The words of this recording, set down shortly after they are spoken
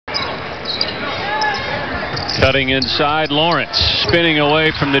Cutting inside, Lawrence spinning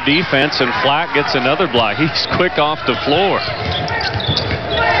away from the defense, and Flack gets another block. He's quick off the floor.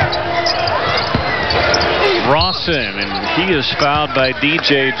 Rawson, and he is fouled by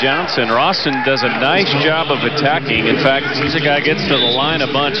DJ Johnson. Rawson does a nice job of attacking. In fact, he's a guy who gets to the line a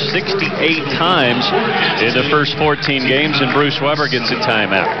bunch 68 times in the first 14 games, and Bruce Webber gets a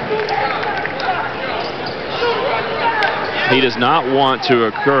timeout. He does not want to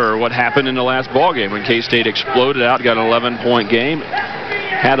occur what happened in the last ball game when K-State exploded out, got an 11-point game,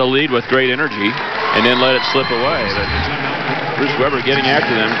 had a lead with great energy, and then let it slip away. But Bruce Webber getting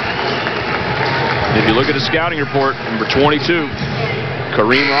after them. If you look at the scouting report, number 22,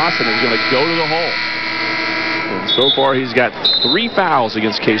 Kareem Rawson is going to go to the hole. And so far, he's got 3 fouls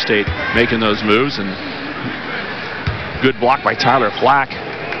against K-State making those moves, and good block by Tyler Flack.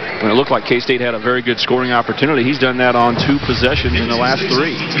 When it looked like K-State had a very good scoring opportunity, he's done that on 2 possessions in the last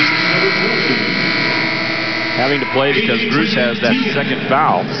 3. Having to play because Bruce has that second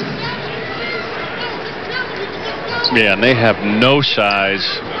foul. Yeah, and they have no size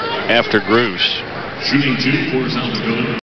after Bruce. Shooting 2, 4 is out the building.